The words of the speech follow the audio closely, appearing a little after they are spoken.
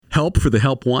Help for the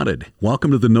help wanted.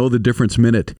 Welcome to the Know the Difference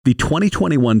Minute. The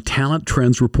 2021 Talent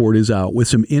Trends Report is out with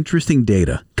some interesting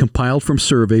data compiled from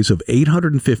surveys of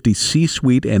 850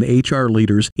 C-suite and HR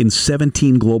leaders in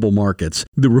 17 global markets.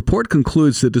 The report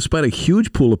concludes that despite a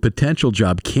huge pool of potential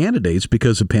job candidates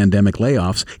because of pandemic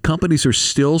layoffs, companies are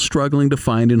still struggling to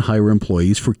find and hire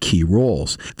employees for key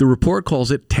roles. The report calls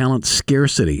it talent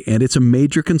scarcity, and it's a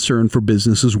major concern for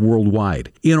businesses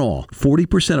worldwide. In all,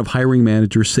 40% of hiring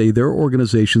managers say their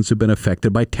organizations have been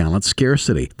affected by talent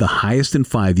scarcity, the highest in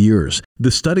 5 years.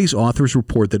 The study's authors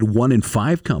report that 1 in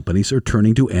 5 companies are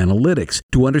turning to analytics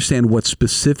to understand what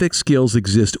specific skills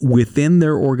exist within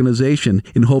their organization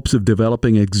in hopes of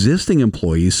developing existing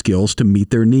employees' skills to meet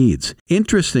their needs.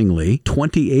 Interestingly,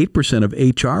 28% of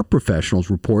HR professionals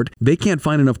report they can't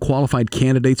find enough qualified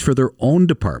candidates for their own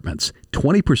departments.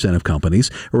 20% of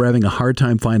companies are having a hard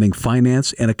time finding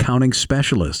finance and accounting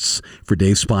specialists. For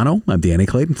Dave Spano, I'm Danny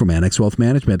Clayton from Annex Wealth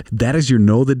Management. That is your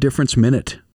Know the Difference Minute.